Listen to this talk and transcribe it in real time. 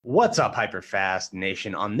What's up, Hyperfast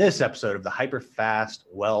Nation? On this episode of the Hyperfast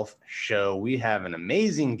Wealth Show, we have an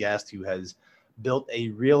amazing guest who has built a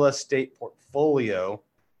real estate portfolio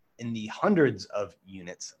in the hundreds of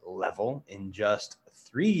units level in just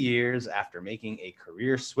 3 years after making a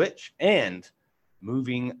career switch and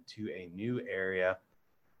moving to a new area.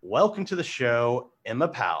 Welcome to the show, Emma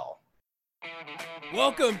Powell.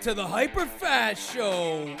 Welcome to the Hyperfast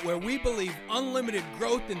Show, where we believe unlimited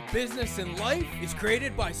growth in business and life is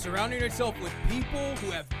created by surrounding yourself with people who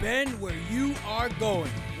have been where you are going.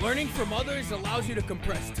 Learning from others allows you to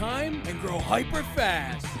compress time and grow hyper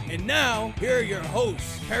fast. And now, here are your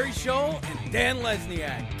hosts, Kerry Shull and Dan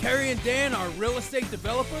Lesniak. Kerry and Dan are real estate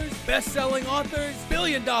developers, best-selling authors,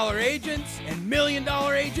 billion-dollar agents, and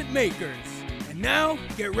million-dollar agent makers. And now,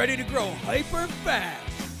 get ready to grow hyper fast.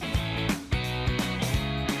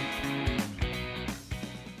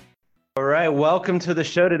 All right, welcome to the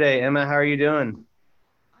show today, Emma. How are you doing?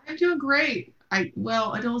 I'm doing great. I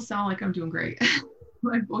don't sound like I'm doing great.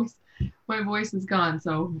 my voice is gone,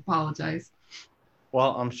 so apologize.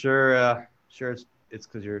 Well, I'm sure it's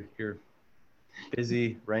because you're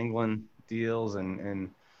busy wrangling deals and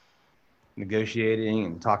negotiating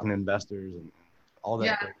and talking to investors and all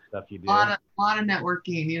that great stuff you do. A lot of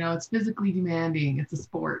networking. You know, it's physically demanding. It's a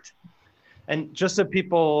sport. And just so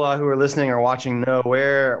people who are listening or watching know,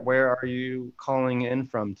 where are you calling in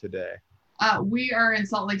from today? We are in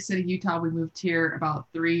Salt Lake City, Utah. We moved here about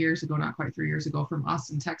 3 years ago, not quite 3 years ago, from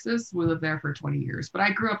Austin, Texas. We lived there for 20 years. But I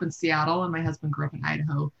grew up in Seattle, and my husband grew up in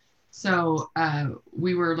Idaho. So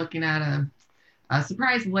we were looking at a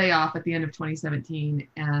surprise layoff at the end of 2017.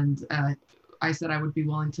 And I said I would be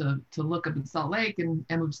willing to look up in Salt Lake and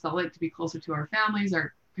move to Salt Lake to be closer to our families.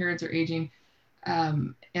 Our parents are aging.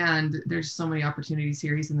 And there's so many opportunities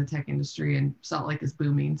here. He's in the tech industry and Salt Lake is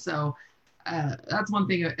booming. So that's one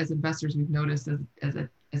thing as investors we've noticed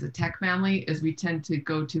as a tech family is we tend to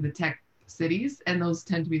go to the tech cities, and those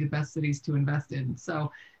tend to be the best cities to invest in.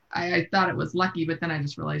 So I thought it was lucky, but then I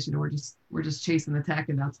just realized, you know, we're just chasing the tech,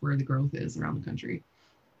 and that's where the growth is around the country.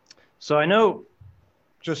 So I know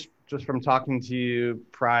just from talking to you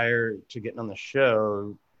prior to getting on the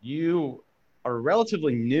show, you are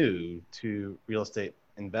relatively new to real estate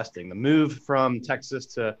investing. The move from Texas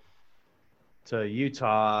to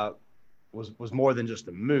Utah was more than just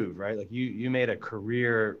a move, right? Like you made a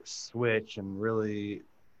career switch and really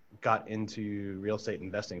got into real estate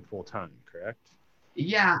investing full time, correct?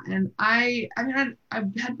 Yeah, and I had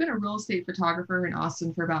been a real estate photographer in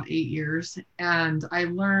Austin for about 8 years, and I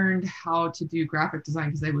learned how to do graphic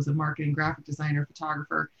design because I was a marketing graphic designer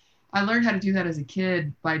photographer. I learned how to do that as a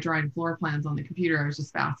kid by drawing floor plans on the computer. I was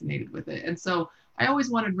just fascinated with it. And so I always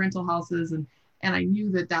wanted rental houses, and I knew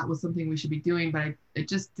that was something we should be doing, but I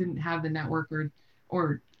just didn't have the network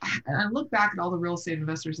or I look back at all the real estate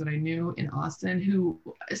investors that I knew in Austin who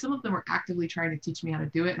some of them were actively trying to teach me how to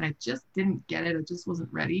do it. And I just didn't get it. I just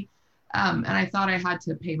wasn't ready. And I thought I had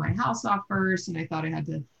to pay my house off first. And I thought I had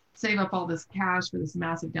to save up all this cash for this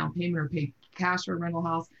massive down payment or pay cash for a rental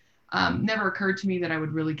house. Never occurred to me that I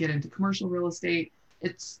would really get into commercial real estate.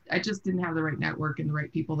 I just didn't have the right network and the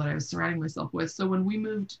right people that I was surrounding myself with. So when we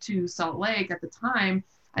moved to Salt Lake at the time,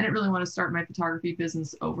 I didn't really want to start my photography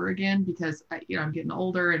business over again because I'm getting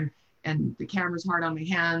older and the camera's hard on my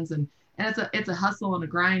hands and it's a hustle and a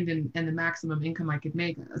grind and the maximum income I could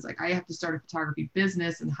make. I was like, I have to start a photography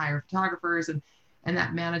business and hire photographers and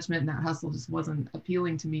that management and that hustle just wasn't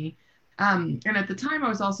appealing to me. And at the time I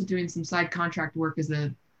was also doing some side contract work as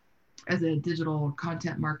a digital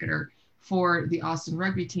content marketer for the Austin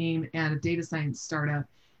rugby team and a data science startup.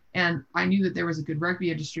 And I knew that there was a good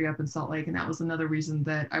rugby industry up in Salt Lake. And that was another reason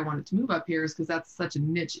that I wanted to move up here is because that's such a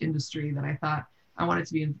niche industry that I thought I wanted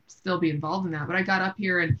to still be involved in that. But I got up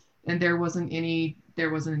here and there wasn't any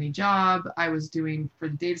job. I was doing for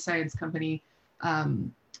the data science company,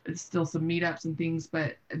 still some meetups and things.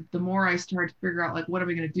 But the more I started to figure out, like, what am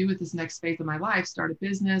I going to do with this next phase of my life? Start a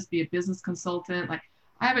business, be a business consultant. Like,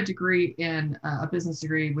 I have a degree in a business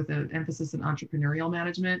degree with an emphasis in entrepreneurial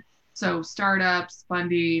management. So startups,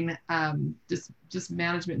 funding, just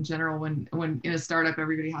management in general. When in a startup,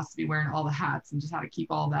 everybody has to be wearing all the hats and just how to keep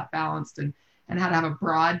all that balanced and how to have a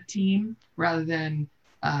broad team rather than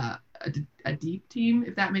a deep team,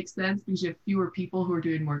 if that makes sense, because you have fewer people who are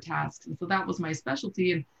doing more tasks. And so that was my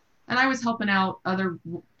specialty. And I was helping out other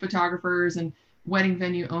photographers and wedding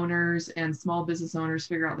venue owners and small business owners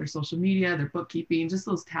figure out their social media, their bookkeeping, just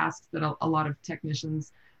those tasks that a lot of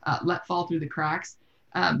technicians let fall through the cracks.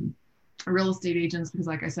 Real estate agents, because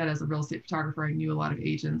like I said, as a real estate photographer, I knew a lot of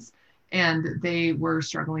agents and they were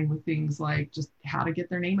struggling with things like just how to get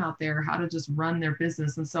their name out there, how to just run their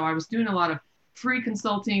business. And so I was doing a lot of free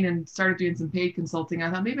consulting and started doing some paid consulting. I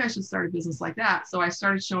thought maybe I should start a business like that. So I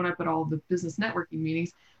started showing up at all the business networking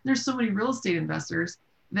meetings. There's so many real estate investors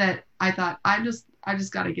that I thought I just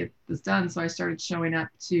got to get this done. So I started showing up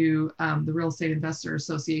to the Real Estate Investor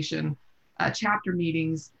Association chapter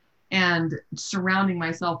meetings and surrounding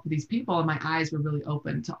myself with these people. And my eyes were really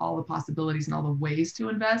open to all the possibilities and all the ways to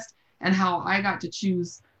invest, and how I got to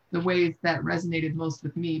choose the ways that resonated most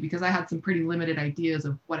with me, because I had some pretty limited ideas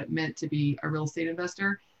of what it meant to be a real estate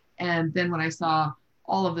investor. And then when I saw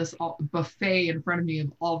all of this buffet in front of me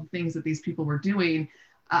of all the things that these people were doing,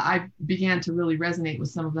 I began to really resonate with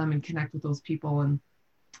some of them and connect with those people, and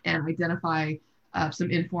identify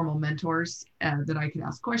some informal mentors that I could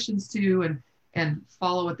ask questions to, and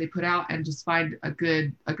follow what they put out, and just find a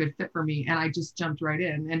good fit for me. And I just jumped right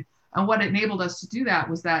in. And what enabled us to do that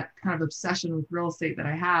was that kind of obsession with real estate that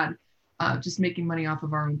I had, just making money off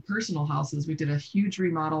of our own personal houses. We did a huge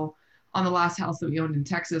remodel on the last house that we owned in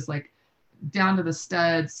Texas, like down to the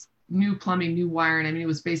studs, new plumbing, new wiring. I mean, it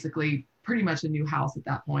was basically pretty much a new house at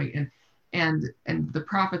that point. And the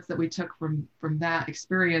profits that we took from that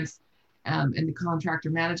experience, and the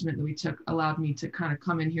contractor management that we took, allowed me to kind of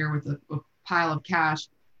come in here with a pile of cash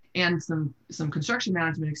and some construction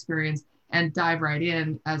management experience, and dive right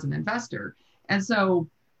in as an investor. And so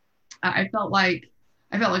I felt like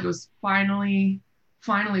it was finally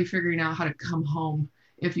figuring out how to come home,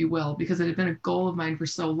 if you will, because it had been a goal of mine for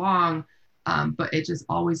so long. But it just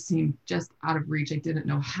always seemed just out of reach. I didn't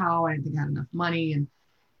know how. I didn't think I had enough money. And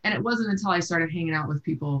it wasn't until I started hanging out with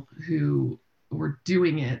people who were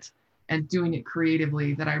doing it and doing it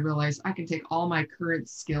creatively that I realized I can take all my current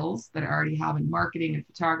skills that I already have in marketing and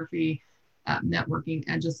photography, networking,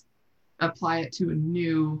 and just apply it to a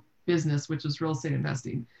new business, which was real estate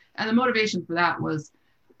investing. And the motivation for that was,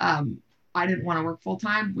 I didn't want to work full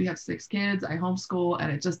time. We have 6 kids. I homeschool,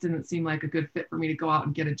 and it just didn't seem like a good fit for me to go out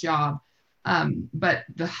and get a job. But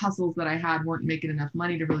the hustles that I had weren't making enough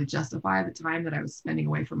money to really justify the time that I was spending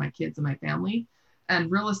away from my kids and my family.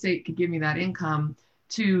 And real estate could give me that income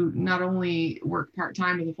to not only work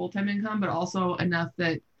part-time with a full-time income, but also enough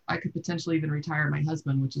that I could potentially even retire my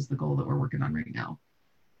husband, which is the goal that we're working on right now.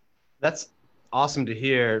 That's awesome to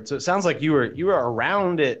hear. So it sounds like you were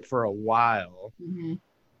around it for a while, Mm-hmm.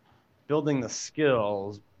 building the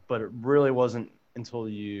skills, but it really wasn't until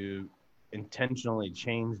you intentionally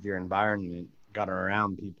changed your environment, got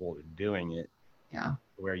around people doing it,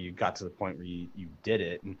 where you got to the point where you did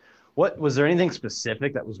it. And what was there anything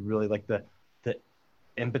specific that was really like the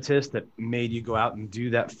impetus that made you go out and do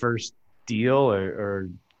that first deal, or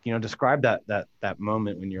describe that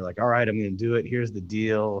moment when you're like, all right, I'm going to do it. Here's the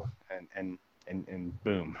deal. And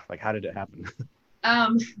boom, like, how did it happen?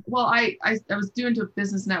 Well, I was doing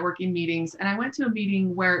business networking meetings, and I went to a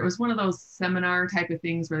meeting where it was one of those seminar type of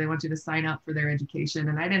things where they want you to sign up for their education.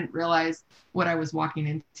 And I didn't realize what I was walking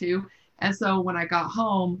into. And so when I got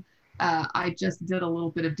home, I just did a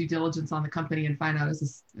little bit of due diligence on the company and find out,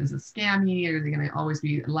 is it scammy? Are they going to always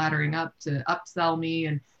be laddering up to upsell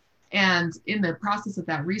me? And in the process of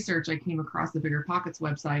that research, I came across the Bigger Pockets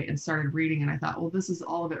website and started reading. And I thought, well, this is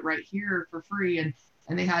all of it right here for free. And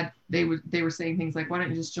they were saying things like, why don't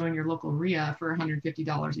you just join your local RIA for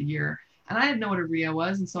 $150 a year? And I didn't know what a RIA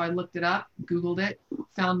was. And so I looked it up, Googled it,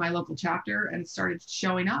 found my local chapter, and it started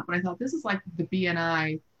showing up. And I thought, this is like the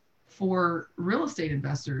BNI for real estate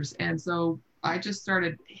investors. And so I just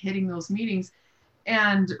started hitting those meetings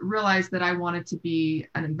and realized that I wanted to be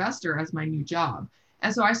an investor as my new job.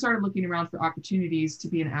 And so I started looking around for opportunities to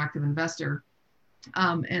be an active investor.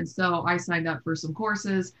 And so I signed up for some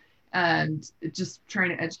courses and just trying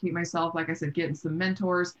to educate myself, like I said, getting some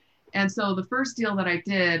mentors. And so the first deal that I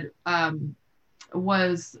did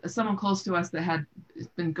was someone close to us that had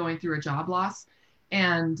been going through a job loss.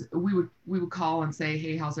 And we would call and say,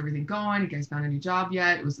 hey, how's everything going? You guys found a new job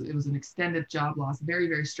yet? It was an extended job loss, very,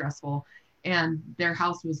 very stressful. And their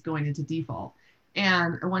house was going into default.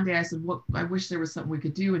 And one day I said, well, I wish there was something we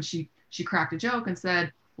could do. And she cracked a joke and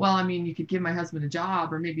said, well, I mean, you could give my husband a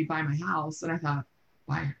job or maybe buy my house. And I thought,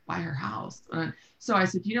 buy her house. So I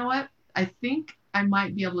said, you know what? I think I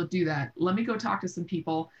might be able to do that. Let me go talk to some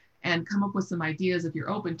people and come up with some ideas if you're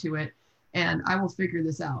open to it. And I will figure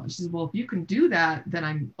this out. And she said, well, if you can do that, then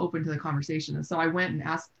I'm open to the conversation. And so I went and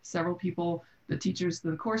asked several people, the teachers,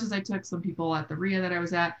 the courses I took, some people at the RIA that I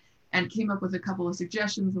was at, and came up with a couple of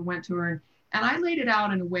suggestions and went to her. And I laid it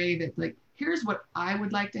out in a way that, like, here's what I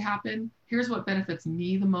would like to happen. Here's what benefits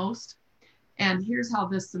me the most. And here's how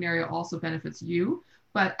this scenario also benefits you.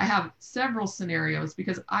 But I have several scenarios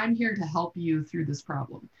because I'm here to help you through this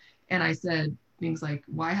problem. And I said things like,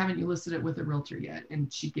 why haven't you listed it with a realtor yet?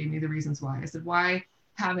 And she gave me the reasons why. I said, why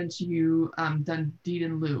haven't you done deed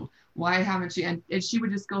in lieu? Why haven't you? And she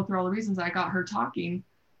would just go through all the reasons. I got her talking.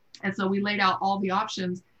 And so we laid out all the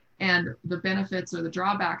options and the benefits or the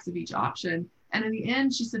drawbacks of each option. And in the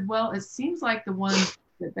end, she said, well, it seems like the one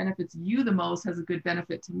that benefits you the most has a good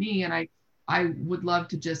benefit to me. And I would love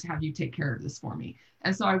to just have you take care of this for me.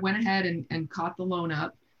 And so I went ahead and caught the loan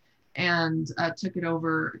up and took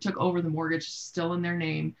over the mortgage still in their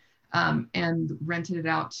name, and rented it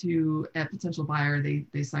out to a potential buyer.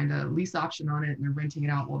 They signed a lease option on it and they're renting it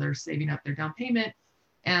out while they're saving up their down payment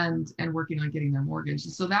and working on getting their mortgage.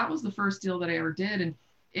 And so that was the first deal that I ever did. And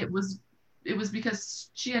it was because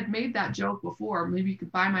she had made that joke before, maybe you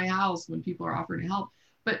could buy my house when people are offering to help,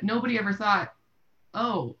 but nobody ever thought,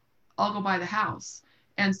 oh, I'll go buy the house.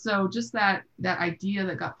 And so just that idea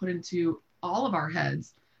that got put into all of our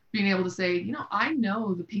heads, being able to say, you know, I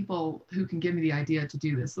know the people who can give me the idea to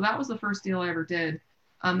do this. So that was the first deal I ever did.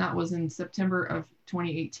 That was in September of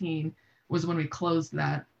 2018 was when we closed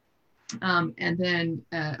that. And then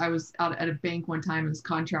I was out at a bank one time and this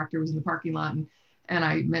contractor was in the parking lot, and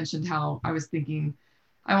I mentioned how I was thinking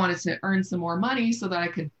I wanted to earn some more money so that I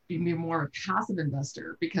could be more of a passive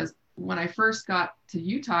investor. Because when I first got to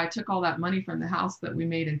Utah, I took all that money from the house that we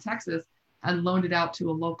made in Texas and loaned it out to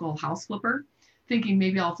a local house flipper, thinking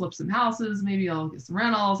maybe I'll flip some houses, maybe I'll get some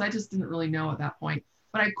rentals. I just didn't really know at that point.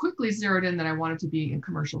 But I quickly zeroed in that I wanted to be in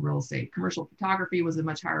commercial real estate. Commercial photography was a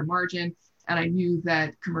much higher margin, and I knew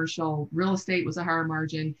that commercial real estate was a higher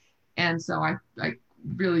margin. And so I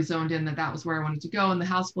really zoned in that was where I wanted to go. And the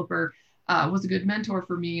house flipper was a good mentor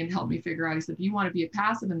for me and helped me figure out, he said, if you want to be a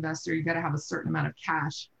passive investor, you got to have a certain amount of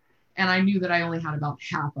cash. And I knew that I only had about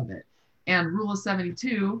half of it. And rule of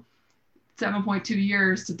 72, 7.2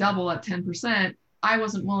 years to double at 10%. I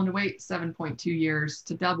wasn't willing to wait 7.2 years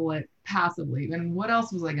to double it passively. And what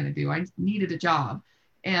else was I going to do? I needed a job.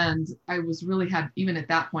 And I was really even at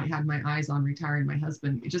that point, had my eyes on retiring my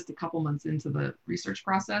husband just a couple months into the research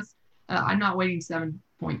process. I'm not waiting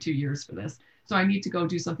 7.2 years for this. So I need to go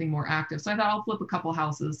do something more active. So I thought I'll flip a couple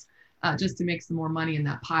houses just to make some more money in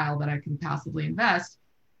that pile that I can passively invest.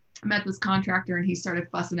 I met this contractor and he started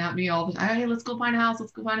fussing at me all the time. Hey, let's go find a house.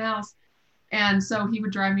 Let's go find a house. And so he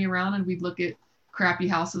would drive me around and we'd look at crappy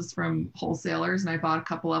houses from wholesalers. And I bought a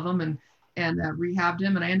couple of them and rehabbed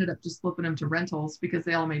them. And I ended up just flipping them to rentals because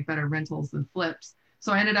they all made better rentals than flips.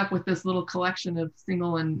 So I ended up with this little collection of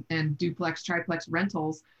single and duplex, triplex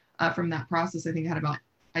rentals from that process. I think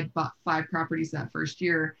I bought 5 properties that first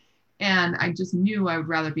year. And I just knew I would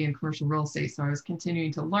rather be in commercial real estate. So I was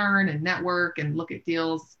continuing to learn and network and look at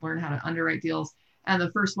deals, learn how to underwrite deals. And the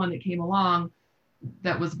first one that came along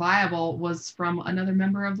that was viable was from another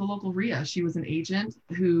member of the local RIA. She was an agent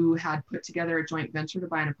who had put together a joint venture to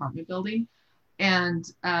buy an apartment building.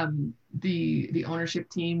 And the ownership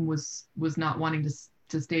team was not wanting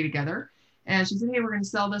to stay together. And she said, hey, we're going to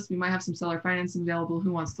sell this. We might have some seller financing available.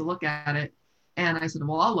 Who wants to look at it? And I said,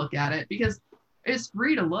 well, I'll look at it because it's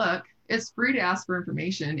free to look. It's free to ask for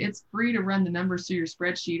information. It's free to run the numbers through your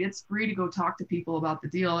spreadsheet. It's free to go talk to people about the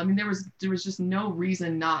deal. I mean, there was just no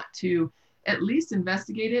reason not to at least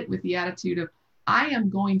investigate it with the attitude of, I am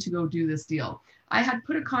going to go do this deal. I had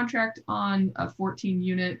put a contract on a 14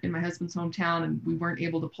 unit in my husband's hometown and we weren't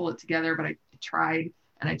able to pull it together, but I tried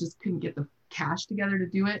and I just couldn't get the cash together to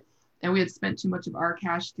do it. And we had spent too much of our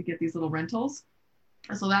cash to get these little rentals.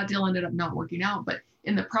 So that deal ended up not working out. But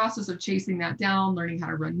in the process of chasing that down, learning how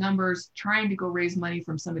to run numbers, trying to go raise money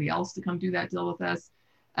from somebody else to come do that deal with us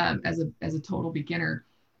as a total beginner,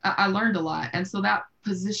 I learned a lot. And so that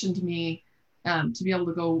positioned me to be able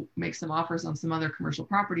to go make some offers on some other commercial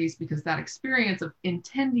properties, because that experience of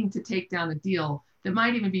intending to take down a deal that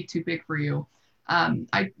might even be too big for you.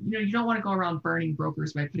 You don't want to go around burning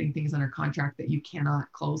brokers by putting things under contract that you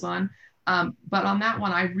cannot close on. But on that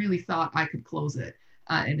one, I really thought I could close it.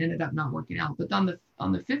 And ended up not working out. But on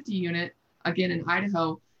the 50 unit, again in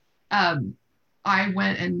Idaho, I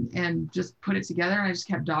went and just put it together and I just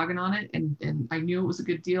kept dogging on it. And I knew it was a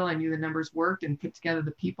good deal. I knew the numbers worked and put together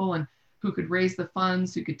the people and who could raise the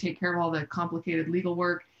funds, who could take care of all the complicated legal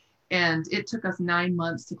work. And it took us 9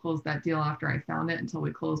 months to close that deal after I found it until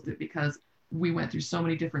we closed it, because we went through so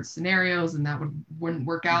many different scenarios and that wouldn't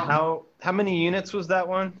work out. How many units was that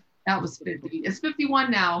one? That was 50. It's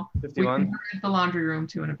 51 now. 51? We converted the laundry room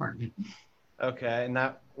to an apartment. Okay. And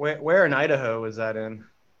that where in Idaho was that in?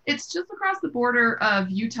 It's just across the border of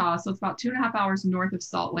Utah. So it's about 2.5 hours north of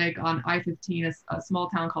Salt Lake on I-15, a small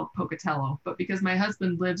town called Pocatello. But because my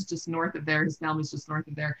husband lives just north of there, his family's just north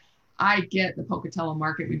of there, I get the Pocatello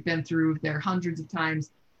market. We've been through there hundreds of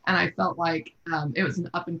times. And I felt like it was an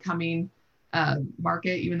up and coming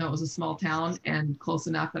market, even though it was a small town and close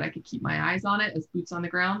enough that I could keep my eyes on it as boots on the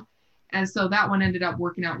ground. And so that one ended up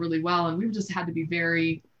working out really well. And we just had to be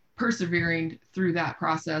very persevering through that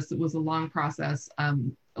process. It was a long process.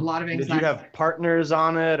 A lot of anxiety. Did you have partners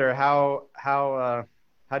on it, or how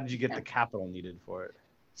did you get the capital needed for it?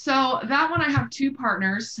 So that one, I have two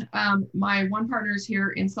partners. My one partner is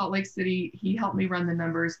here in Salt Lake City. He helped me run the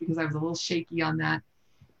numbers because I was a little shaky on that.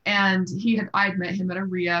 And I had met him at a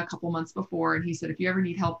RIA a couple months before, and he said, if you ever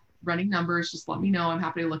need help running numbers, just let me know. I'm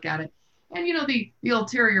happy to look at it. And the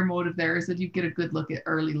ulterior motive there is that you get a good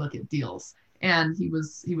early look at deals. And he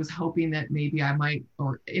was hoping that maybe I might,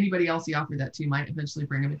 or anybody else he offered that to, might eventually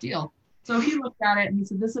bring him a deal. So he looked at it and he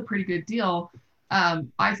said, this is a pretty good deal.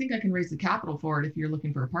 I think I can raise the capital for it if you're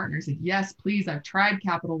looking for a partner. I said, yes, please. I've tried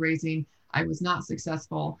capital raising. I was not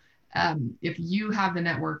successful. If you have the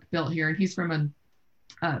network built here, and he's from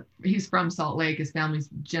Salt Lake, his family's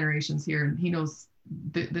generations here, and he knows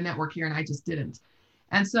the network here, and I just didn't.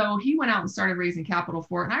 And so he went out and started raising capital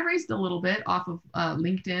for it. And I raised a little bit off of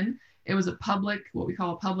LinkedIn. It was what we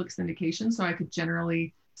call a public syndication. So I could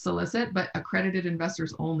generally solicit, but accredited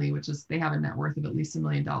investors only, which is they have a net worth of at least $1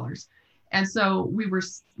 million. And so we were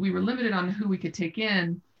limited on who we could take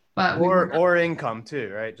in, but or income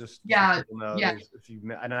too, right? Just yeah. If you,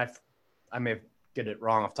 and I may get it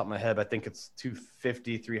wrong off the top of my head, but I think it's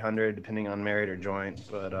 250, 300, depending on married or joint.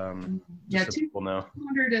 But yeah, so people know.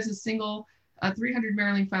 200 as a single, 300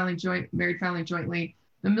 married filing jointly.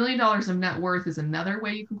 The $1 million of net worth is another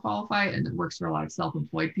way you can qualify, and it works for a lot of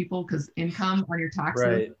self-employed people because income on your taxes,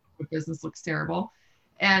 right. Business looks terrible.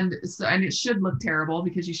 And it should look terrible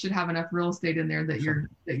because you should have enough real estate in there that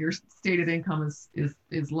your stated income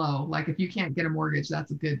is low. Like if you can't get a mortgage,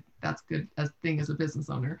 that's good a thing as a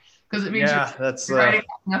business owner, because it means you're writing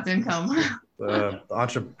enough income. The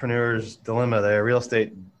entrepreneur's dilemma there, real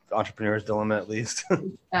estate entrepreneur's dilemma, at least.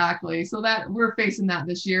 Exactly. So that we're facing that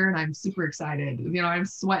this year, and I'm super excited. I'm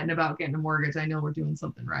sweating about getting a mortgage. I know we're doing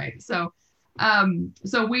something right. So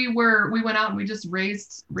we went out and we just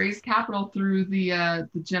raised capital through the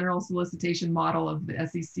general solicitation model of the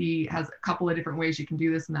SEC. Has a couple of different ways you can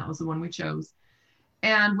do this, and that was the one we chose.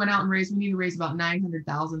 And went out and we need to raise about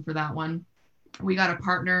 $900,000 for that one. We got a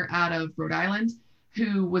partner out of Rhode Island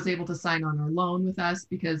who was able to sign on our loan with us,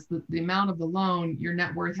 because the amount of the loan, your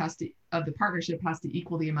net worth of the partnership has to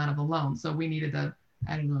equal the amount of the loan. So we needed $2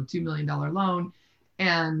 million loan,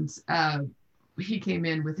 and he came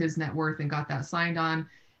in with his net worth and got that signed on.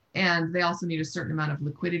 And they also need a certain amount of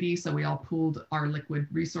liquidity. So we all pooled our liquid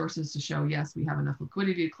resources to show, yes, we have enough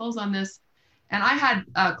liquidity to close on this. And I had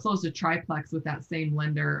closed a triplex with that same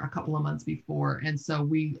lender a couple of months before. And so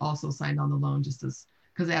we also signed on the loan because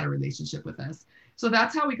they had a relationship with us. So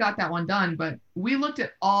that's how we got that one done. But we looked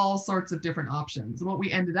at all sorts of different options. What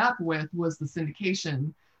we ended up with was the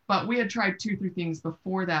syndication. But we had tried 2-3 things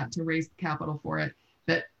before that to raise the capital for it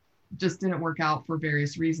that just didn't work out for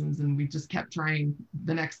various reasons. And we just kept trying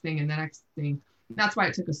the next thing and the next thing. That's why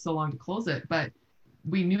it took us so long to close it. But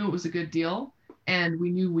we knew it was a good deal, and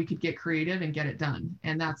we knew we could get creative and get it done.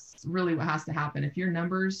 And that's really what has to happen. If your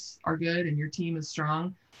numbers are good and your team is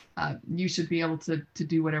strong, you should be able to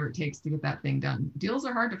do whatever it takes to get that thing done. Deals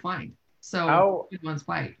are hard to find. So good ones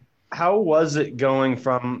fight. How was it going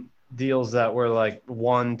from deals that were like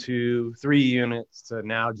 1, 2, 3 units to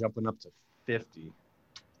now jumping up to 50?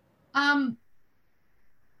 I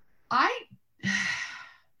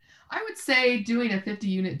would say doing a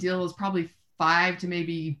 50-unit deal is probably 5 to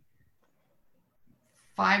maybe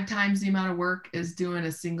 5 times the amount of work as doing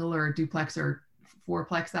a single or a duplex or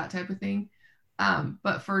fourplex, that type of thing.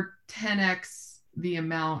 But for 10x the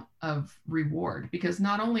amount of reward, because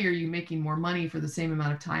not only are you making more money for the same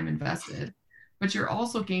amount of time invested, but you're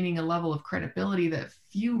also gaining a level of credibility that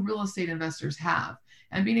few real estate investors have,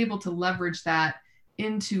 and being able to leverage that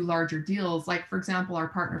into larger deals. Like, for example, our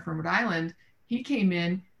partner from Rhode Island, he came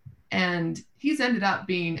in and he's ended up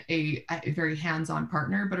being a very hands-on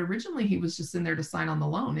partner, but originally he was just in there to sign on the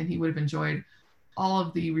loan, and he would have enjoyed all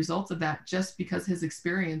of the results of that just because his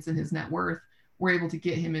experience and his net worth were able to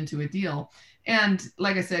get him into a deal. And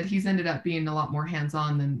like I said, he's ended up being a lot more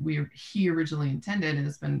hands-on than he originally intended, and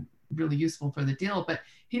it's been really useful for the deal, but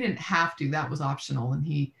he didn't have to. That was optional, and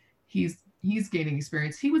he's gaining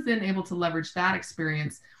experience. He was then able to leverage that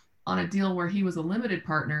experience on a deal where he was a limited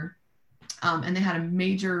partner, and they had a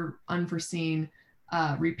major unforeseen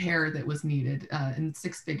repair that was needed in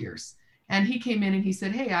 6 figures. And he came in and he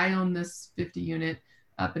said, hey, I own this 50 unit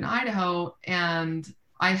up in Idaho, and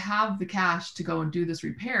I have the cash to go and do this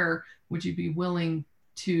repair. Would you be willing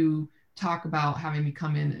to talk about having me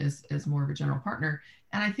come in as more of a general partner.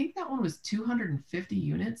 And I think that one was 250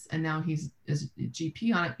 units. And now he's is a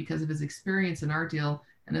GP on it because of his experience in our deal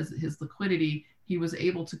and his liquidity. He was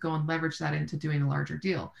able to go and leverage that into doing a larger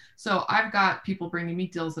deal. So I've got people bringing me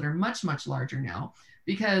deals that are much, much larger now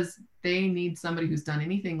because they need somebody who's done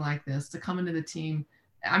anything like this to come into the team.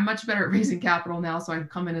 I'm much better at raising capital now, so I can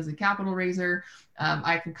come in as a capital raiser.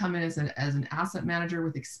 I can come in as an asset manager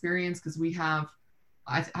with experience because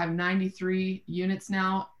I have 93 units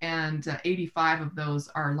now, and 85 of those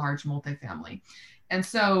are large multifamily. And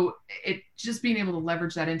so it just being able to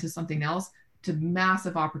leverage that into something else to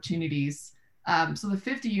massive opportunities. So the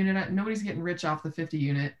 50 unit, nobody's getting rich off the 50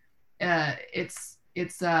 unit. It's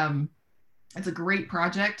a great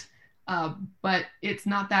project, but it's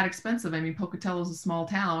not that expensive. I mean, Pocatello is a small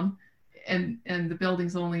town, and the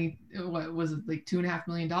building's only, what was it, like $2.5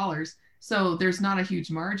 million. So there's not a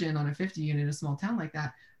huge margin on a 50 unit in a small town like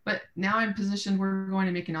that. But now I'm positioned, we're going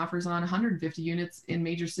to making offers on 150 units in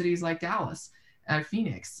major cities like Dallas,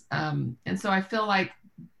 Phoenix. And so I feel like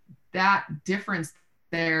that difference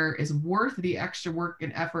there is worth the extra work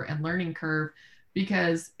and effort and learning curve,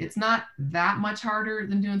 because it's not that much harder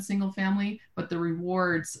than doing single family, but the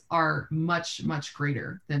rewards are much, much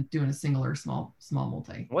greater than doing a single or small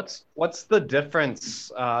multi. What's the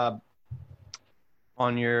difference on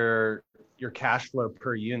your cash flow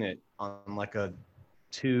per unit on like a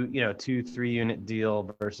 2-3 unit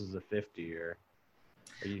deal versus a 50? Or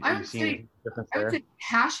are you seeing a difference there? I would say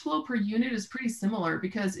cash flow per unit is pretty similar,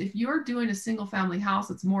 because if you're doing a single family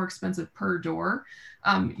house, it's more expensive per door.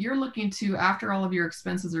 You're looking to, after all of your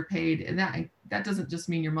expenses are paid, and that doesn't just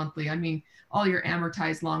mean your monthly. I mean, all your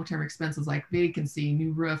amortized long-term expenses like vacancy,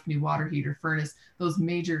 new roof, new water heater, furnace, those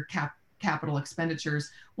major capital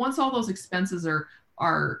expenditures. Once all those expenses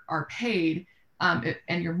are paid,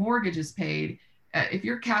 and your mortgage is paid, if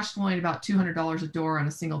you're cash flowing about $200 a door on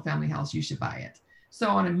a single family house, you should buy it. So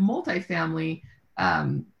on a multifamily,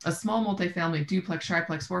 a small multifamily, duplex,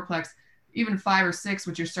 triplex, fourplex, even 5 or 6,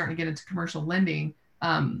 which you're starting to get into commercial lending,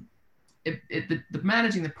 the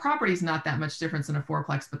managing the property is not that much difference than a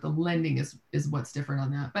fourplex, but the lending is what's different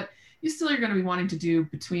on that. But you still are going to be wanting to do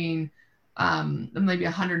between maybe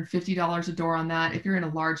 $150 a door on that. If you're in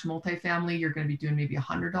a large multifamily, you're going to be doing maybe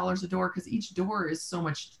 $100 a door, because each door is so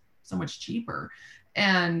much cheaper.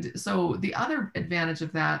 And so the other advantage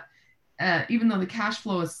of that, even though the cash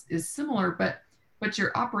flow is similar, but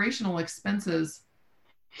your operational expenses,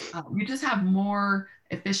 you just have more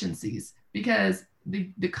efficiencies, because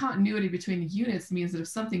the continuity between the units means that if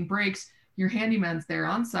something breaks, your handyman's there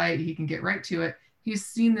on site, he can get right to it. He's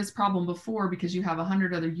seen this problem before because you have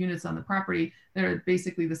 100 other units on the property that are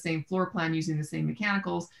basically the same floor plan using the same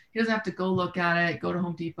mechanicals. He doesn't have to go look at it, go to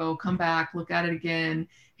Home Depot, come back, look at it again.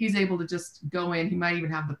 He's able to just go in. He might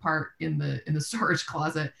even have the part in the storage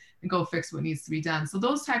closet and go fix what needs to be done. So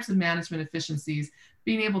those types of management efficiencies,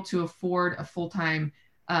 being able to afford a full-time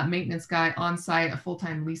maintenance guy on site, a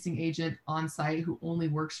full-time leasing agent on site who only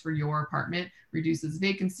works for your apartment, reduces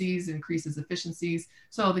vacancies, increases efficiencies.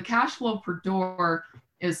 So the cash flow per door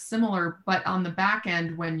is similar, but on the back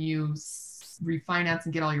end, when you refinance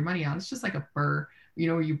and get all your money out, it's just like a burr.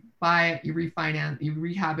 You buy it, you refinance, you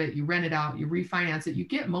rehab it, you rent it out, you refinance it, you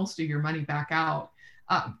get most of your money back out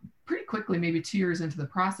pretty quickly, maybe 2 years into the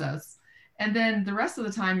process. And then the rest of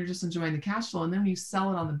the time, you're just enjoying the cash flow. And then when you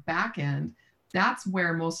sell it on the back end, that's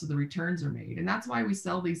where most of the returns are made. And that's why we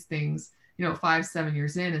sell these things, 5-7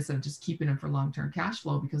 years in, instead of just keeping them for long-term cash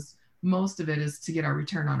flow, because most of it is to get our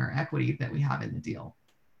return on our equity that we have in the deal.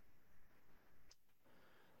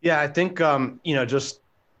 Yeah, I think, just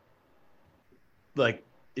like,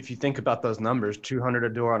 if you think about those numbers, 200 a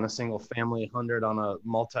door on a single family, 100 on a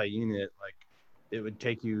multi-unit, like it would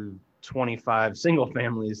take you 25 single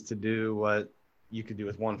families to do what you could do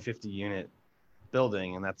with 150 unit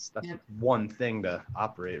building, and that's yep. One thing to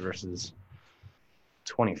operate versus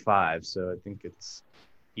 25. So I think it's,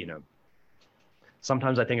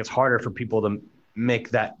 sometimes I think it's harder for people to make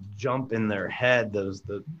that jump in their head. There's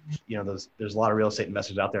a lot of real estate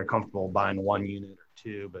investors out there comfortable buying 1 unit or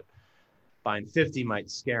 2, but buying 50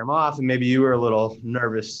 might scare them off. And maybe you were a little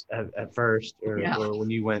nervous at first or when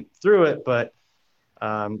you went through it, but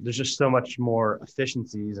there's just so much more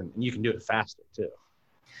efficiencies, and you can do it faster too.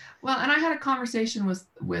 Well, and I had a conversation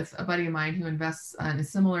with a buddy of mine who invests in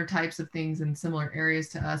similar types of things in similar areas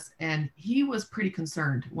to us. And he was pretty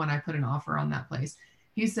concerned when I put an offer on that place.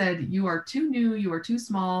 He said, you are too new, you are too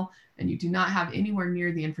small, and you do not have anywhere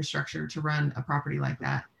near the infrastructure to run a property like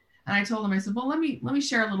that. And I told him, I said, well, let me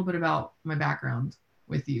share a little bit about my background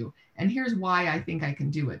with you. And here's why I think I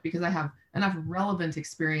can do it, because I have enough relevant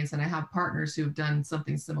experience, and I have partners who have done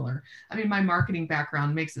something similar. I mean, my marketing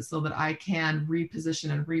background makes it so that I can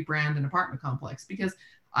reposition and rebrand an apartment complex, because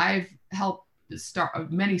I've helped start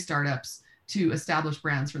many startups to establish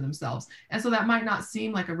brands for themselves. And so that might not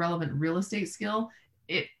seem like a relevant real estate skill.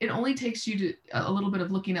 It only takes you to a little bit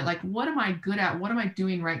of looking at, like, what am I good at? What am I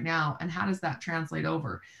doing right now? And how does that translate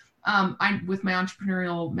over? With my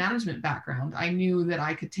entrepreneurial management background, I knew that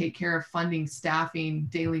I could take care of funding, staffing,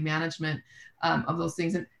 daily management of those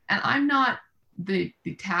things. And I'm not the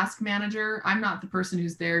task manager. I'm not the person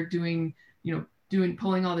who's there doing,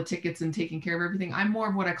 pulling all the tickets and taking care of everything. I'm more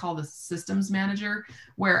of what I call the systems manager,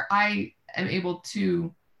 where I am able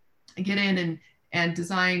to get in and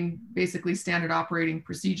design basically standard operating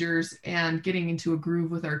procedures and getting into a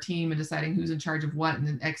groove with our team and deciding who's in charge of what, and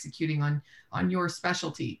then executing on your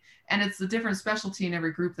specialty. And it's a different specialty in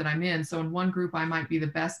every group that I'm in. So in one group, I might be the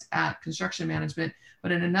best at construction management,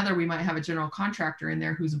 but in another, we might have a general contractor in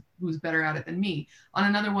there who's better at it than me. On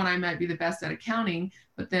another one, I might be the best at accounting,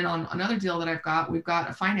 but then on another deal that we've got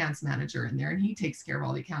a finance manager in there, and he takes care of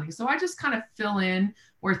all the accounting. So I just kind of fill in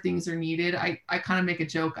where things are needed. I kind of make a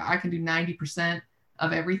joke. I can do 90%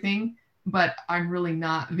 of everything, but I'm really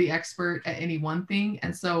not the expert at any one thing.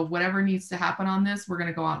 And so whatever needs to happen on this, we're going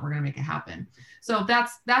to go out and we're going to make it happen. So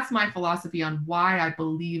that's my philosophy on why I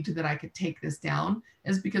believed that I could take this down,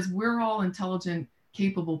 is because we're all intelligent,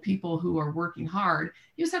 capable people who are working hard.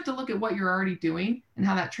 You just have to look at what you're already doing and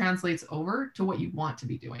how that translates over to what you want to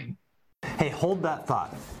be doing. Hey, hold that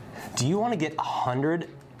thought. Do you want to get 100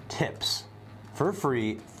 tips for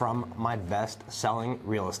free from my best-selling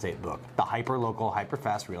real estate book, The Hyperlocal,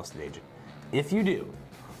 Hyperfast Real Estate Agent? If you do,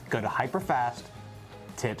 go to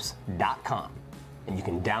hyperfasttips.com and you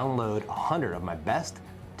can download 100 of my best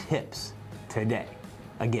tips today.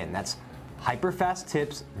 Again, that's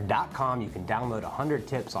hyperfasttips.com. You can download 100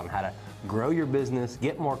 tips on how to grow your business,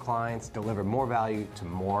 get more clients, deliver more value to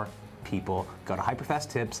more people. Go to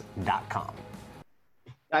hyperfasttips.com.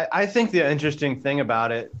 I think the interesting thing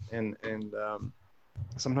about it, and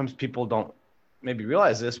sometimes people don't maybe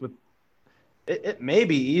realize this, it may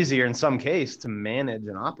be easier in some case to manage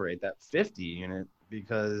and operate that 50 unit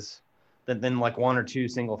because than like one or two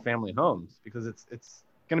single family homes, because it's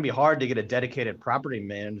going to be hard to get a dedicated property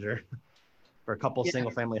manager for a couple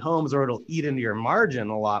single family homes, or it'll eat into your margin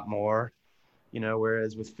a lot more,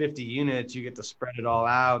 whereas with 50 units, you get to spread it all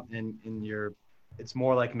out, and it's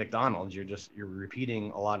more like McDonald's. You're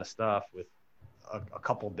repeating a lot of stuff with a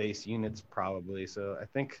couple base units probably. So I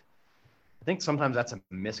think sometimes that's a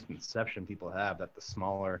misconception people have, that the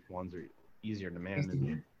smaller ones are easier to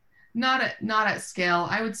manage. Not at scale.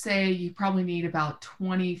 I would say you probably need about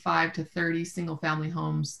 25 to 30 single family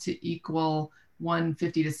homes to equal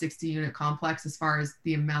 150 to 60 unit complex as far as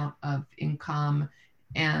the amount of income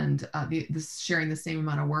and the sharing the same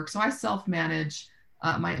amount of work. So I self-manage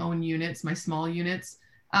my own units, my small units.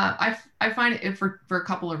 I find it for a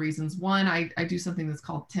couple of reasons. One, I do something that's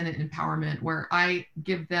called tenant empowerment, where I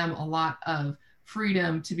give them a lot of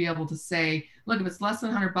freedom to be able to say, look, if it's less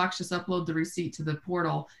than $100, just upload the receipt to the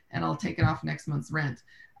portal and I'll take it off next month's rent.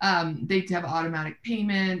 They have automatic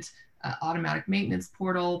payment, automatic maintenance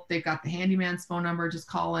portal. They've got the handyman's phone number, just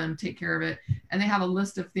call him, take care of it. And they have a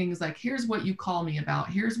list of things like, here's what you call me about.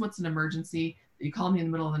 Here's what's an emergency that you call me in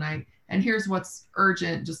the middle of the night. And here's what's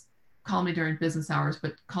urgent. Just call me during business hours,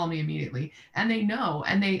 but call me immediately. And they know,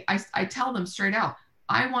 and I tell them straight out,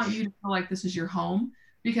 I want you to feel like this is your home,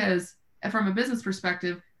 because from a business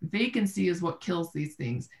perspective, vacancy is what kills these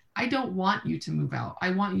things. I don't want you to move out.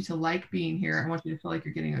 I want you to like being here. I want you to feel like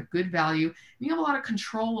you're getting a good value. And you have a lot of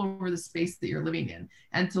control over the space that you're living in.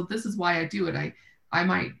 And so this is why I do it. I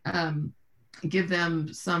might give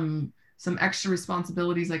them some extra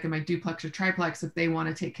responsibilities, like in my duplex or triplex. If they want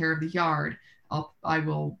to take care of the yard, I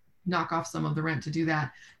will knock off some of the rent to do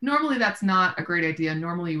that. Normally, that's not a great idea.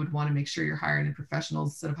 Normally, you would want to make sure you're hiring in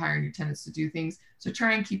professionals instead of hiring your tenants to do things. So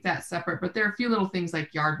try and keep that separate. But there are a few little things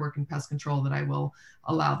like yard work and pest control that I will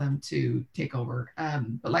allow them to take over.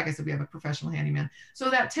 But like I said, we have a professional handyman.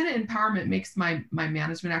 So that tenant empowerment makes my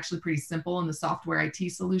management actually pretty simple, and the software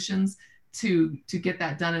IT solutions to get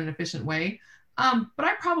that done in an efficient way. But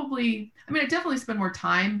I definitely spend more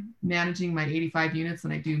time managing my 85 units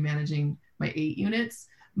than I do managing my 8 units.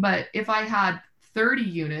 But if I had 30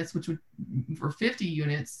 units, or 50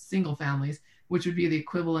 units, single families, which would be the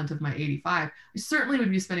equivalent of my 85, I certainly would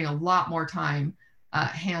be spending a lot more time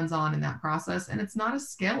hands-on in that process. And it's not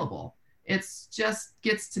as scalable. It's just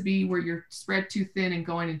gets to be where you're spread too thin and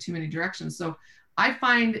going in too many directions. So I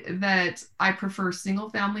find that I prefer single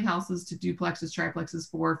family houses to duplexes, triplexes,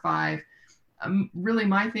 4 or 5. really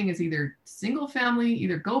my thing is either single family,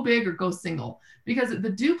 either go big or go single, because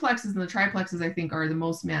the duplexes and the triplexes, I think, are the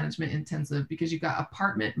most management intensive, because you've got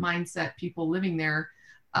apartment mindset people living there.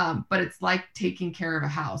 But it's like taking care of a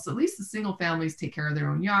house. At least the single families take care of their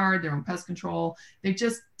own yard, their own pest control. They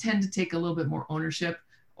just tend to take a little bit more ownership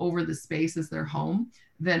over the space as their home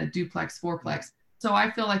than a duplex, fourplex. So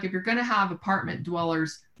I feel like if you're going to have apartment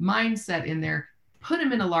dwellers mindset in there, put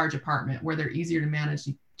them in a large apartment where they're easier to manage.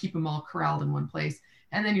 You keep them all corralled in one place.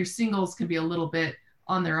 And then your singles can be a little bit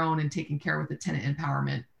on their own and taken care with the tenant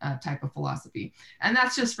empowerment type of philosophy. And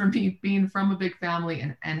that's just from me being from a big family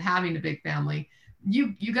and having a big family.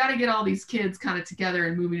 You got to get all these kids kind of together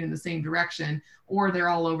and moving in the same direction, or they're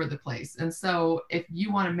all over the place. And so if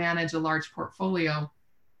you want to manage a large portfolio,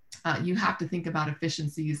 you have to think about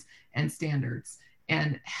efficiencies and standards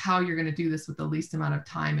and how you're going to do this with the least amount of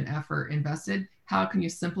time and effort invested. How can you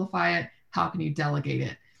simplify it? How can you delegate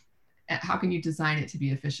it? How can you design it to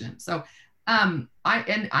be efficient? So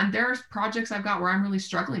there's projects I've got where I'm really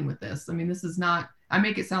struggling with this. I mean, this is not, I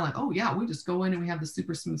make it sound like, oh yeah, we just go in and we have the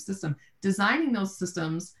super smooth system. Designing those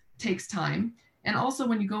systems takes time. And also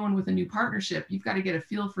when you go in with a new partnership, you've got to get a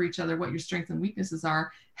feel for each other, what your strengths and weaknesses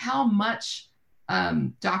are, how much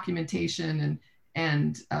documentation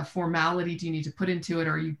and formality do you need to put into it?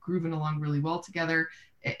 Are you grooving along really well together?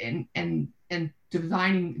 And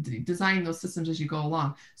designing those systems as you go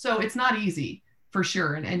along. So it's not easy for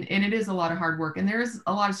sure. And it is a lot of hard work. And there is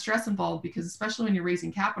a lot of stress involved, because especially when you're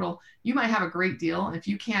raising capital, you might have a great deal. And if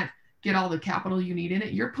you can't get all the capital you need in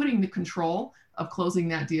it, you're putting the control of closing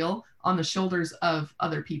that deal on the shoulders of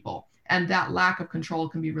other people. And that lack of control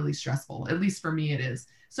can be really stressful. At least for me, it is.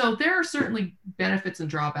 So there are certainly benefits and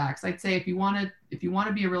drawbacks. I'd say if you want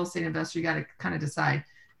to be a real estate investor, you got to kind of decide,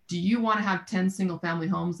 do you want to have 10 single family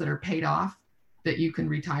homes that are paid off that you can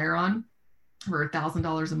retire on for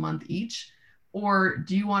 $1,000 a month each? Or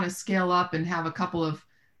do you want to scale up and have a couple of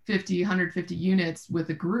 50, 150 units with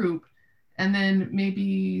a group, and then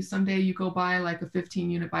maybe someday you go buy like a 15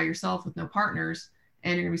 unit by yourself with no partners,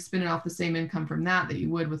 and you're going to be spinning off the same income from that you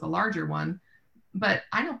would with a larger one? But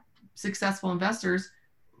I know successful investors,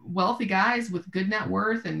 wealthy guys with good net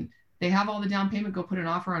worth, and they have all the down payment, go put an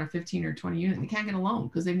offer on a 15 or 20 unit, and they can't get a loan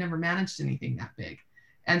because they've never managed anything that big.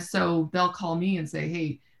 And so they'll call me and say,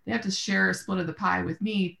 hey, they have to share a split of the pie with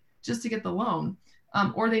me just to get the loan,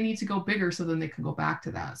 or they need to go bigger so then they can go back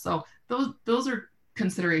to that. So those are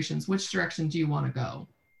considerations. Which direction do you want to go?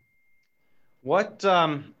 What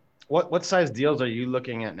size deals are you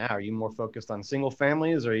looking at now? Are you more focused on single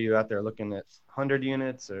families, or are you out there looking at 100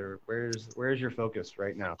 units, or where's your focus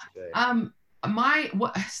right now today?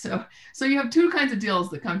 So you have two kinds of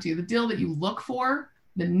deals that come to you: the deal that you look for,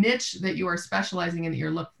 the niche that you are specializing in that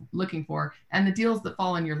you're looking for, and the deals that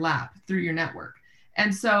fall in your lap through your network.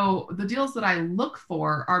 And so the deals that I look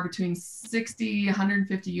for are between 60,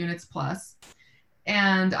 150 units plus.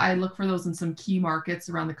 And I look for those in some key markets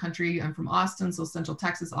around the country. I'm from Austin, so Central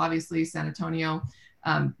Texas, obviously, San Antonio,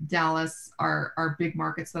 Dallas are big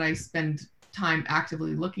markets that I spend time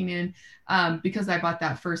actively looking in. Because I bought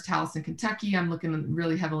that first house in Kentucky, I'm looking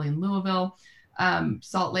really heavily in Louisville.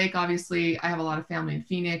 Salt Lake, obviously, I have a lot of family in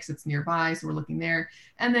Phoenix. It's nearby, so we're looking there.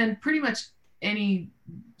 And then pretty much any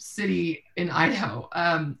city in Idaho.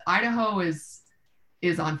 Idaho is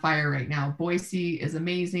on fire right now. Boise is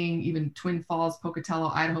amazing. Even Twin Falls,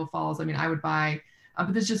 Pocatello, Idaho Falls. I mean, I would buy,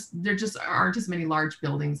 but there just aren't as many large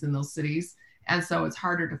buildings in those cities. And so it's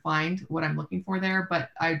harder to find what I'm looking for there, but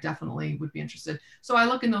I definitely would be interested. So I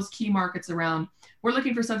look in those key markets around. We're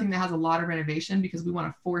looking for something that has a lot of renovation because we want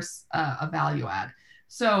to force a value add.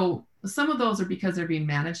 So some of those are because they're being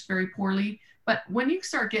managed very poorly. But when you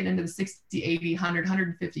start getting into the 60, 80, 100,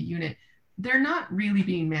 150 unit, they're not really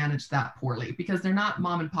being managed that poorly because they're not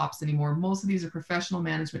mom and pops anymore. Most of these are professional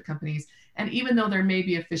management companies. And even though there may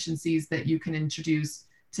be efficiencies that you can introduce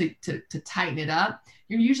to tighten it up,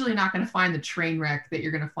 you're usually not going to find the train wreck that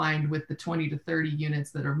you're going to find with the 20 to 30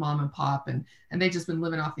 units that are mom and pop and they've just been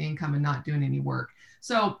living off the income and not doing any work.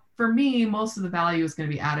 So for me, most of the value is going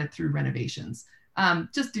to be added through renovations.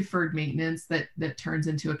 Just deferred maintenance that turns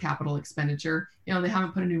into a capital expenditure. You know, they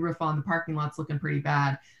haven't put a new roof on, the parking lot's looking pretty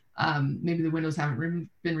bad. Maybe the windows haven't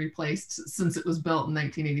been replaced since it was built in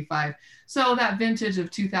 1985. So that vintage of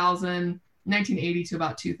 1980 to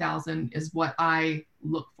about 2000 is what I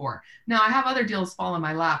look for. Now I have other deals fall in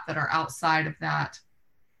my lap that are outside of that.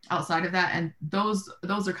 And those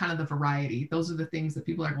are kind of the variety. Those are the things that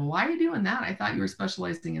people are like, well, why are you doing that? I thought you were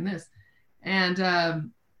specializing in this.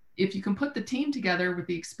 And if you can put the team together with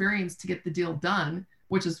the experience to get the deal done,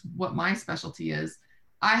 which is what my specialty is,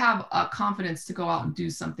 I have a confidence to go out and do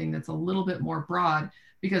something that's a little bit more broad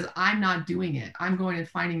because I'm not doing it. I'm going and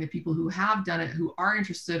finding the people who have done it, who are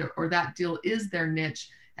interested, or that deal is their niche.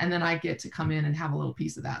 And then I get to come in and have a little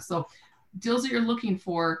piece of that. So deals that you're looking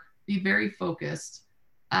for, be very focused.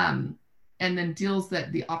 And then deals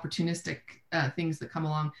that the opportunistic things that come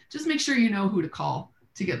along, just make sure you know who to call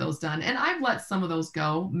to get those done. And I've let some of those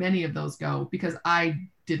go, many of those go, because I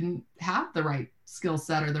didn't have the right skill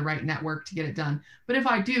set or the right network to get it done. But if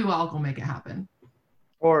I do, I'll go make it happen.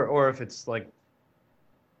 Or if it's like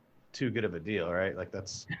too good of a deal, right? Like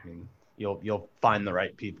that's, I mean, you'll find the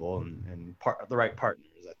right people and the right partners,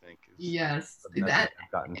 I think. Yes. That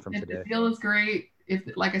I've gotten from if today. The deal is great. If,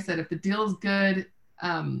 like I said, if the deal is good,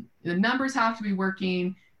 the numbers have to be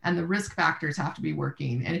working and the risk factors have to be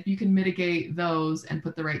working. And if you can mitigate those and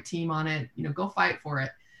put the right team on it, you know, go fight for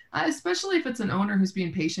it. Especially if it's an owner who's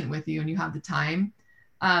being patient with you and you have the time.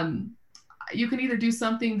 You can either do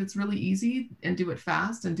something that's really easy and do it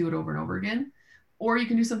fast and do it over and over again, or you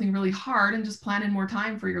can do something really hard and just plan in more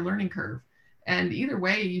time for your learning curve. And either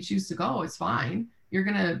way you choose to go, it's fine. You're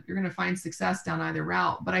gonna find success down either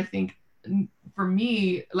route. But I think for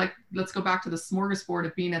me, like, let's go back to the smorgasbord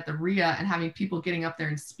of being at the RIA and having people getting up there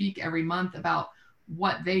and speak every month about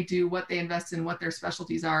what they do, what they invest in, what their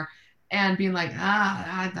specialties are, and being like,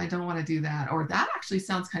 I don't want to do that, or that actually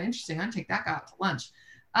sounds kind of interesting. I'll take that guy out to lunch.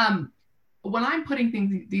 When I'm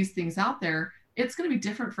putting these things out there, it's going to be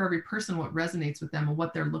different for every person, what resonates with them and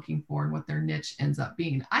what they're looking for and what their niche ends up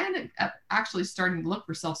being. I ended up actually starting to look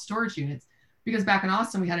for self-storage units because back in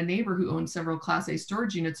Austin, we had a neighbor who owned several Class A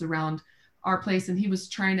storage units around our place, and he was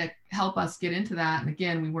trying to help us get into that. And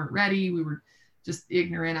again, we weren't ready. We were just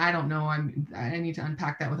ignorant. I don't know. I need to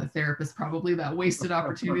unpack that with a therapist, probably, that wasted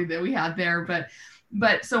opportunity that we had there.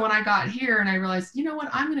 But so when I got here and I realized, you know what,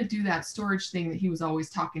 I'm going to do that storage thing that he was always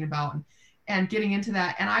talking about and getting into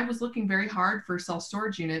that. And I was looking very hard for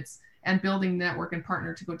self-storage units and building network and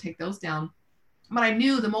partner to go take those down. But I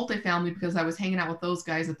knew the multifamily because I was hanging out with those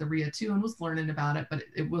guys at the RIA too and was learning about it, but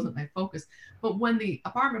it wasn't my focus. But when the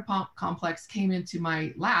apartment complex came into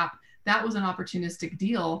my lap, that was an opportunistic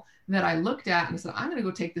deal that I looked at and said, I'm going to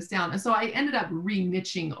go take this down. And so I ended up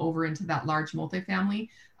re-niching over into that large multifamily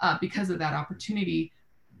because of that opportunity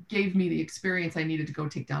gave me the experience I needed to go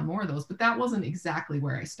take down more of those. But that wasn't exactly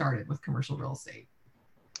where I started with commercial real estate.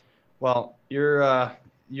 Well, your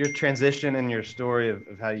transition and your story of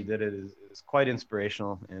how you did it is quite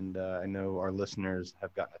inspirational. And I know our listeners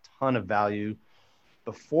have gotten a ton of value.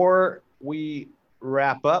 Before we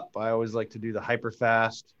wrap up, I always like to do the hyper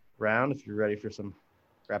fast round. If you're ready for some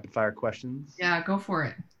rapid fire questions. Yeah, go for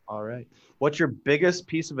it. All right. What's your biggest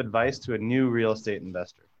piece of advice to a new real estate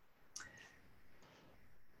investor?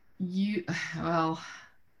 If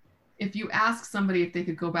you ask somebody if they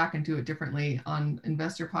could go back and do it differently on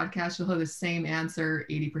investor podcasts, you'll have the same answer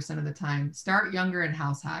 80% of the time. Start younger and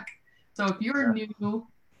house hack. So if you're new,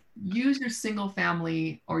 use your single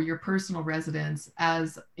family or your personal residence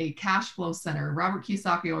as a cash flow center. Robert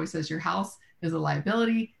Kiyosaki always says your house is a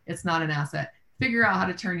liability. It's not an asset. Figure out how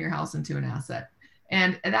to turn your house into an asset.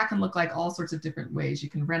 And that can look like all sorts of different ways. You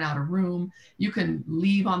can rent out a room. You can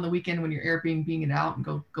leave on the weekend when you're Airbnb it out and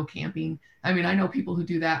go camping. I mean, I know people who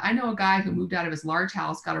do that. I know a guy who moved out of his large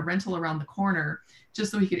house, got a rental around the corner just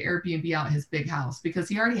so he could Airbnb out his big house because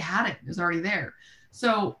he already had it. It was already there.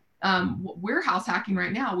 So we're house hacking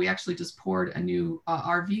right now. We actually just poured a new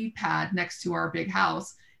RV pad next to our big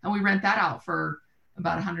house, and we rent that out for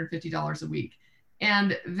about $150 a week.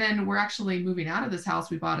 And then we're actually moving out of this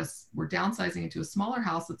house. We're downsizing into a smaller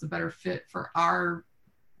house that's a better fit for our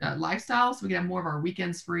lifestyle. So we can have more of our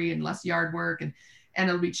weekends free and less yard work, and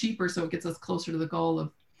it'll be cheaper. So it gets us closer to the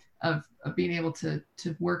goal of being able to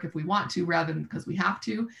work if we want to, rather than because we have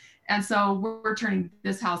to. And so we're turning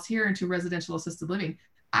this house here into residential assisted living.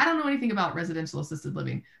 I don't know anything about residential assisted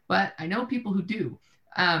living, but I know people who do.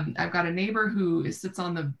 I've got a neighbor who sits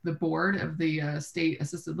on the board of the state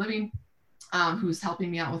assisted living, who's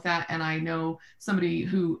helping me out with that. And I know somebody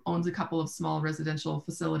who owns a couple of small residential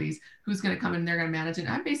facilities who's going to come in and they're going to manage it.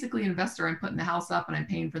 I'm basically an investor. I'm putting the house up and I'm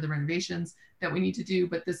paying for the renovations that we need to do,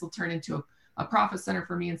 but this will turn into a profit center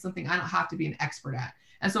for me and something I don't have to be an expert at.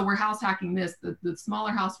 And so we're house hacking this. The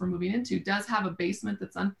smaller house we're moving into does have a basement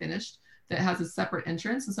that's unfinished that has a separate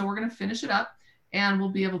entrance. And so we're going to finish it up and we'll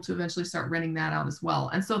be able to eventually start renting that out as well.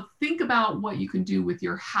 And so think about what you can do with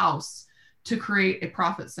your house to create a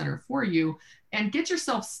profit center for you and get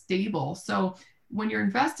yourself stable. So when you're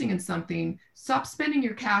investing in something, stop spending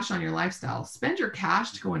your cash on your lifestyle. Spend your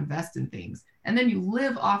cash to go invest in things. And then you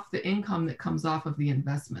live off the income that comes off of the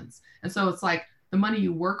investments. And so it's like the money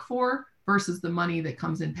you work for versus the money that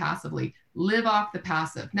comes in passively. Live off the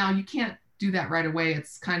passive. Now, you can't do that right away.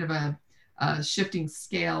 It's kind of a shifting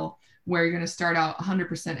scale where you're going to start out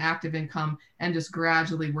 100% active income and just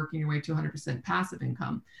gradually working your way to 100% passive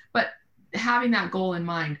income. But having that goal in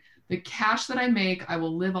mind, the cash that I make, I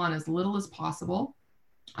will live on as little as possible.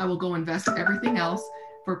 I will go invest everything else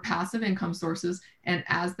for passive income sources. And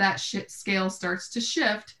as that scale starts to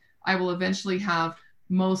shift, I will eventually have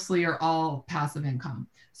mostly or all passive income.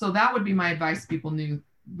 So that would be my advice to people new.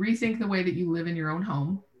 Rethink the way that you live in your own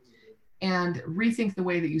home and rethink the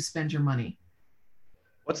way that you spend your money.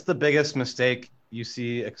 What's the biggest mistake you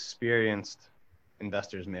see experienced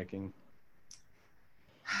investors making?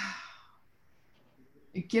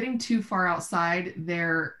 Getting too far outside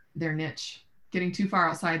their niche, getting too far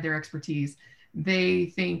outside their expertise. They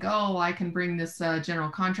think, oh, I can bring this general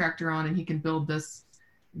contractor on and he can build this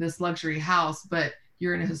luxury house, but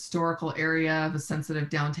you're in a historical area of a sensitive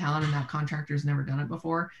downtown and that contractor's never done it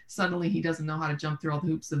before. Suddenly he doesn't know how to jump through all the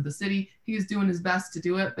hoops of the city. He's doing his best to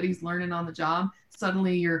do it, but he's learning on the job.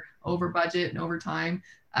 Suddenly you're over budget and over time.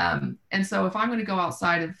 And so if I'm going to go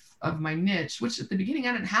outside of my niche, which at the beginning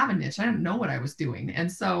I didn't have a niche, I didn't know what I was doing.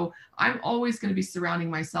 And so I'm always going to be surrounding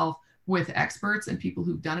myself with experts and people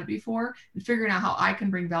who've done it before and figuring out how I can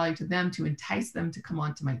bring value to them to entice them to come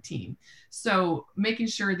onto my team. So making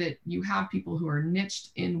sure that you have people who are niched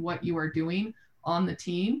in what you are doing on the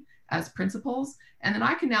team as principals. And then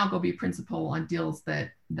I can now go be principal on deals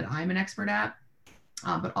that I'm an expert at,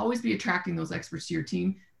 but always be attracting those experts to your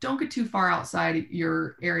team. Don't get too far outside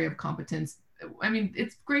your area of competence. I mean,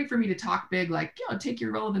 it's great for me to talk big, like, take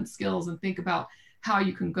your relevant skills and think about how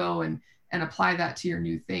you can go and apply that to your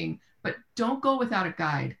new thing. But don't go without a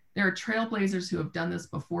guide. There are trailblazers who have done this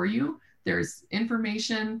before you. There's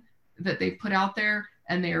information that they've put out there,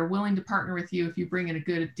 and they are willing to partner with you if you bring in a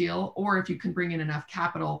good deal, or if you can bring in enough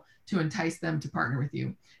capital to entice them to partner with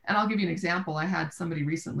you. And I'll give you an example. I had somebody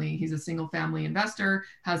recently, he's a single family investor,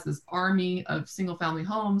 has this army of single family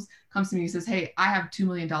homes, comes to me and says, hey, I have $2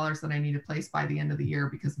 million that I need to place by the end of the year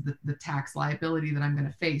because of the tax liability that I'm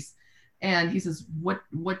going to face. And he says, what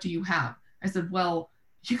do you have? I said, well,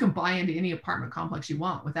 you can buy into any apartment complex you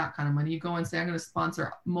want with that kind of money. You go and say, I'm going to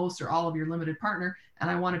sponsor most or all of your limited partner,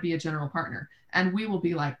 and I want to be a general partner. And we will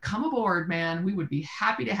be like, come aboard, man. We would be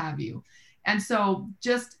happy to have you. And so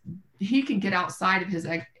he can get outside of his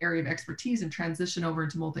area of expertise and transition over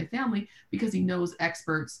into multifamily because he knows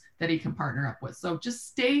experts that he can partner up with. So just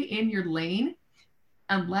stay in your lane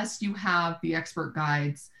unless you have the expert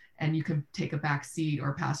guides and you can take a back seat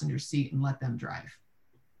or passenger seat and let them drive.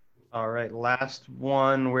 All right, last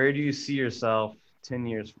one. Where do you see yourself 10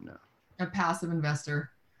 years from now? A passive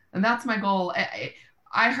investor. And that's my goal.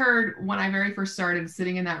 I heard when I very first started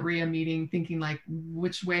sitting in that RIA meeting thinking like,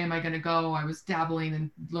 which way am I going to go? I was dabbling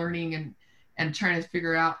and learning and trying to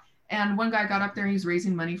figure out. And one guy got up there and he's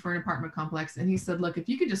raising money for an apartment complex. And he said, look, if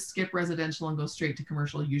you could just skip residential and go straight to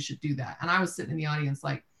commercial, you should do that. And I was sitting in the audience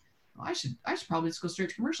like, oh, I should probably just go straight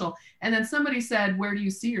to commercial. And then somebody said, where do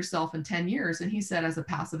you see yourself in 10 years? And he said, as a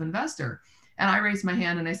passive investor. And I raised my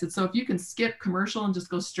hand and I said, so if you can skip commercial and just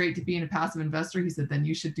go straight to being a passive investor, he said, then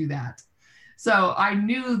you should do that. So I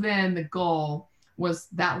knew then the goal was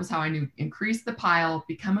how I knew increase the pile,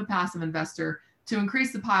 become a passive investor. To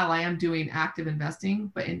increase the pile, I am doing active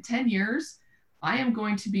investing, but in 10 years, I am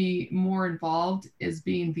going to be more involved as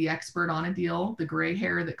being the expert on a deal, the gray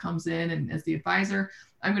hair that comes in, and as the advisor,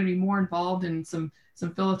 I'm going to be more involved in some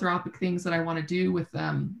philanthropic things that I want to do with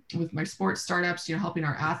my sports startups, helping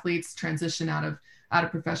our athletes transition out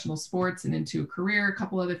of professional sports and into a career, a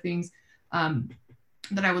couple other things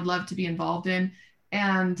that I would love to be involved in,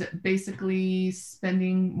 and basically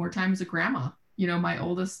spending more time as a grandma. My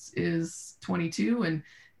oldest is 22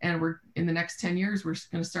 and we're in the next 10 years, we're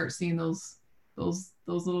going to start seeing those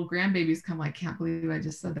little grandbabies come. I can't believe I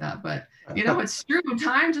just said that, but it's true.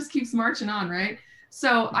 Time just keeps marching on, right?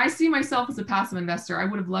 So I see myself as a passive investor. I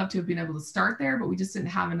would have loved to have been able to start there, but we just didn't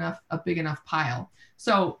have a big enough pile.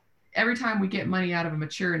 So every time we get money out of a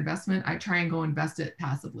mature investment, I try and go invest it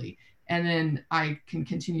passively. And then I can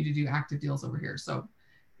continue to do active deals over here. So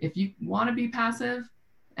if you want to be passive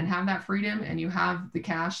and have that freedom and you have the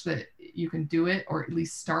cash that you can do it, or at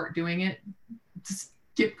least start doing it, just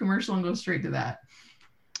skip commercial and go straight to that.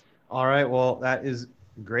 All right. Well, that is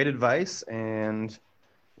great advice. And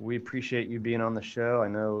we appreciate you being on the show. I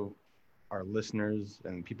know our listeners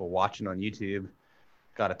and people watching on YouTube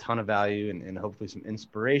got a ton of value and hopefully some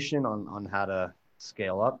inspiration on how to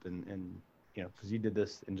scale up and because you did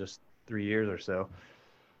this in just 3 years or so.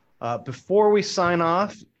 Before we sign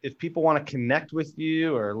off, if people want to connect with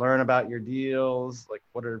you or learn about your deals, like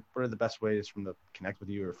what are the best ways from to connect with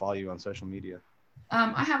you or follow you on social media?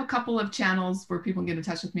 I have a couple of channels where people can get in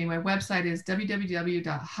touch with me. My website is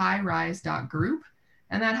www.highrise.group,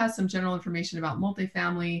 and that has some general information about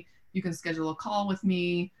multifamily. You can schedule a call with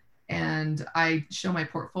me, and I show my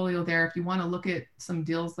portfolio there. If you want to look at some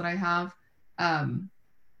deals that I have,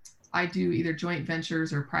 I do either joint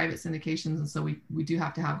ventures or private syndications, and so we do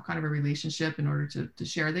have to have kind of a relationship in order to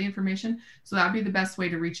share the information. So that would be the best way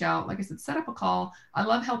to reach out. Like I said, set up a call. I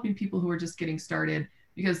love helping people who are just getting started,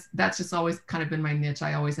 because that's just always kind of been my niche.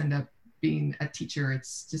 I always end up being a teacher.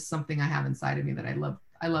 It's just something I have inside of me that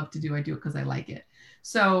I love to do. I do it because I like it.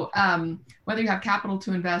 So whether you have capital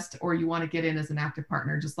to invest or you want to get in as an active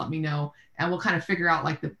partner, just let me know, and we'll kind of figure out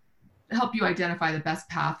help you identify the best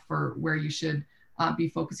path for where you should be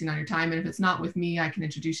focusing on your time. And if it's not with me, I can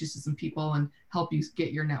introduce you to some people and help you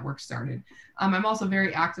get your network started. I'm also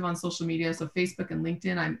very active on social media. So Facebook and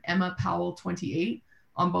LinkedIn, I'm Emma Powell 28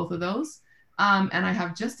 on both of those. And I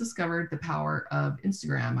have just discovered the power of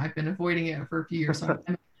Instagram. I've been avoiding it for a few years. So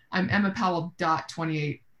I'm Emma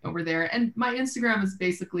Powell.28 over there. And my Instagram is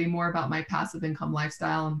basically more about my passive income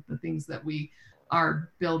lifestyle and the things that we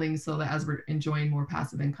are building, so that as we're enjoying more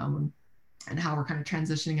passive income and how we're kind of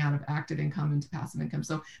transitioning out of active income into passive income.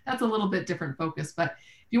 So that's a little bit different focus. But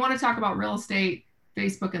if you want to talk about real estate,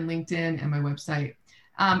 Facebook and LinkedIn and my website.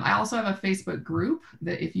 I also have a Facebook group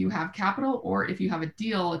that if you have capital or if you have a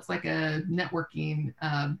deal, it's like a networking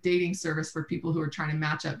dating service for people who are trying to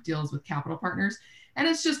match up deals with capital partners. And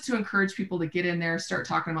it's just to encourage people to get in there, start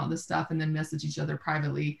talking about this stuff, and then message each other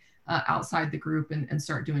privately outside the group and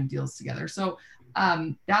start doing deals together. So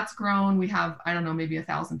that's grown. We have, I don't know, maybe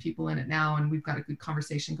 1,000 people in it now, and we've got a good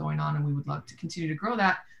conversation going on, and we would love to continue to grow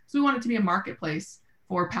that. So we want it to be a marketplace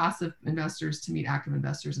for passive investors to meet active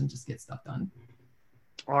investors and just get stuff done.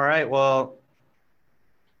 All right. Well,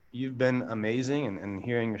 you've been amazing, and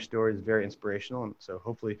hearing your story is very inspirational. And so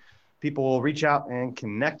hopefully people will reach out and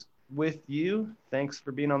connect with you. Thanks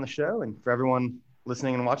for being on the show. And for everyone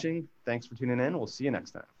listening and watching, thanks for tuning in. We'll see you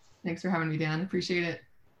next time. Thanks for having me, Dan. Appreciate it.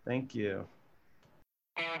 Thank you.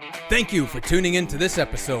 Thank you for tuning in to this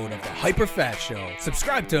episode of the Hyperfast Show.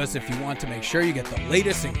 Subscribe to us if you want to make sure you get the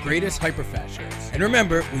latest and greatest Hyperfast shows. And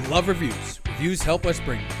remember, we love reviews. Reviews help us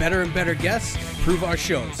bring better and better guests and improve our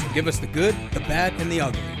shows. So give us the good, the bad, and the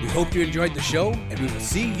ugly. We hope you enjoyed the show, and we will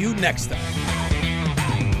see you next time.